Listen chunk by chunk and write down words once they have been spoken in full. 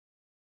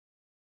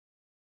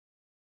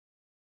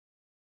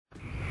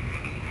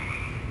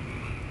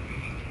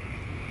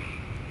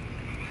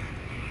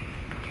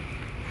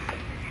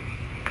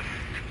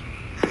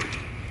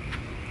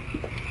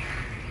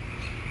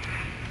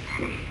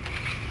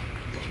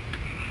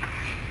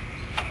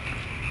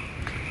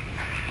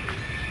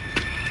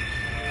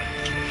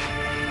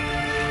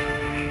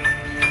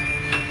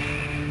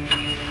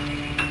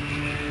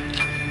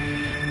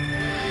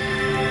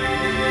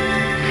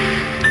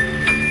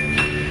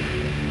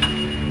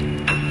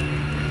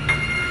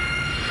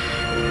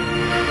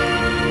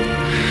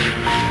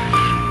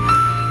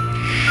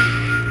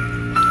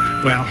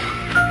Well,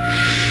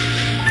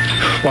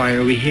 why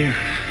are we here?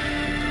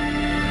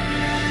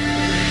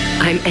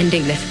 I'm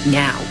ending this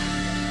now.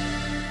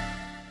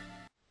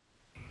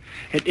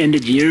 It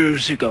ended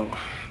years ago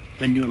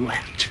when you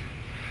left.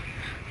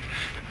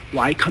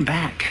 Why come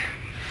back?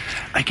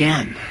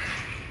 Again?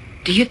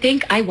 Do you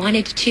think I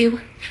wanted to?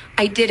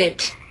 I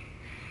didn't.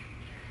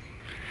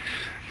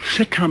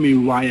 So tell me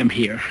why I'm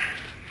here.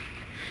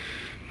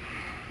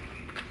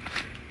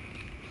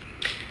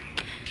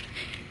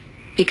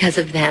 Because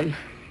of them.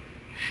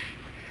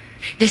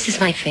 This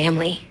is my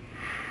family.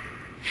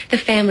 The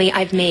family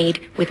I've made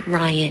with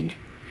Ryan.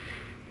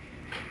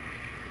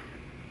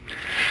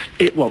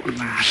 It won't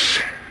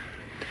last.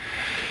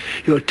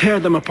 You'll tear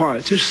them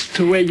apart just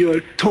the way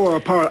you tore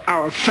apart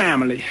our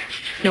family.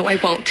 No, I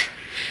won't.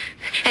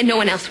 And no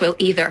one else will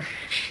either.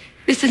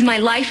 This is my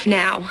life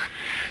now.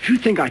 You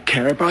think I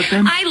care about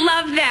them? I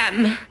love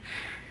them.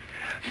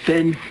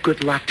 Then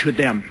good luck to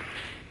them.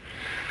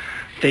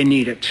 They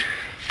need it.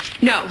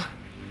 No.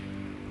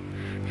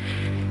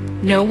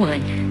 No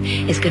one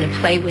is going to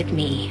play with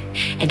me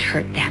and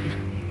hurt them.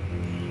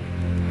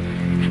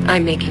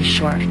 I'm making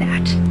sure of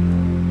that.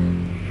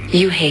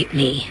 You hate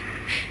me.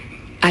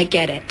 I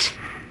get it.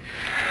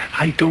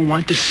 I don't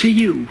want to see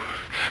you.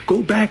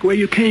 Go back where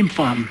you came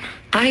from.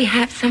 I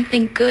have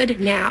something good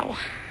now.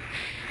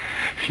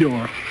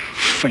 Your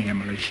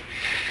family.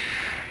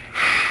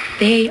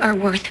 They are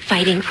worth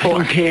fighting for. I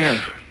don't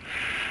care.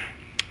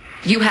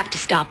 You have to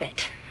stop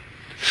it.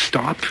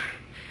 Stop?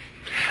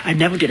 I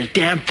never did a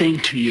damn thing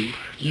to you.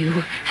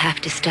 You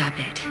have to stop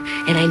it.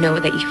 And I know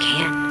that you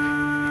can.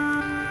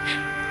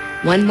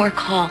 One more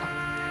call.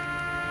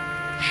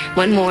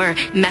 One more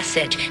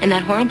message. And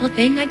that horrible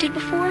thing I did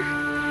before,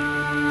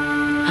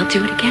 I'll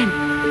do it again.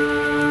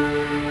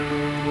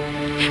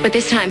 But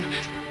this time,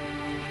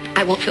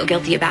 I won't feel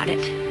guilty about it.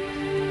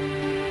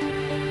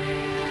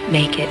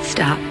 Make it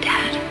stop,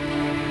 Dad.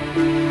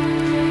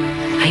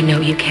 I know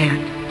you can.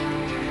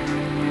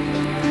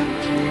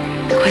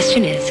 The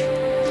question is,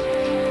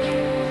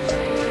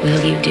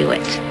 will you do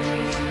it?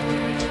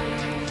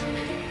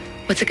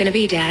 What's it going to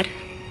be, Dad?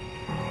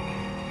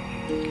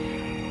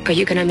 Are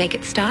you going to make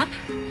it stop?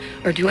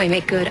 Or do I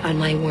make good on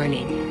my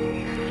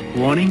warning?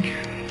 Warning?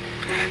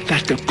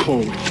 That's the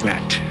cold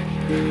threat.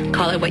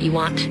 Call it what you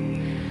want.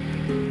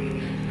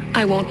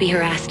 I won't be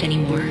harassed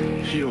anymore.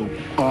 You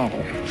all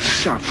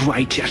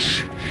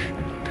self-righteous.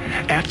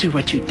 After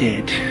what you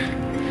did.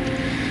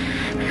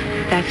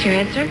 That's your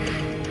answer?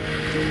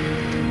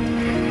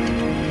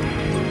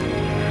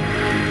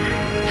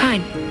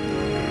 Fine.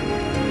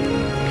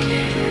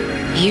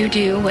 You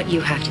do what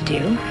you have to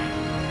do.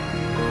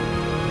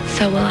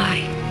 So will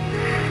I.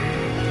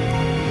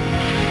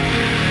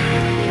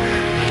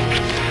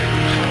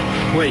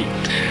 Wait.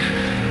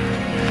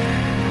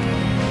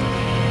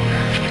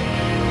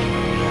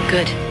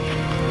 Good.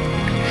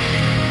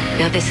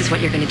 Now this is what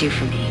you're going to do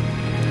for me.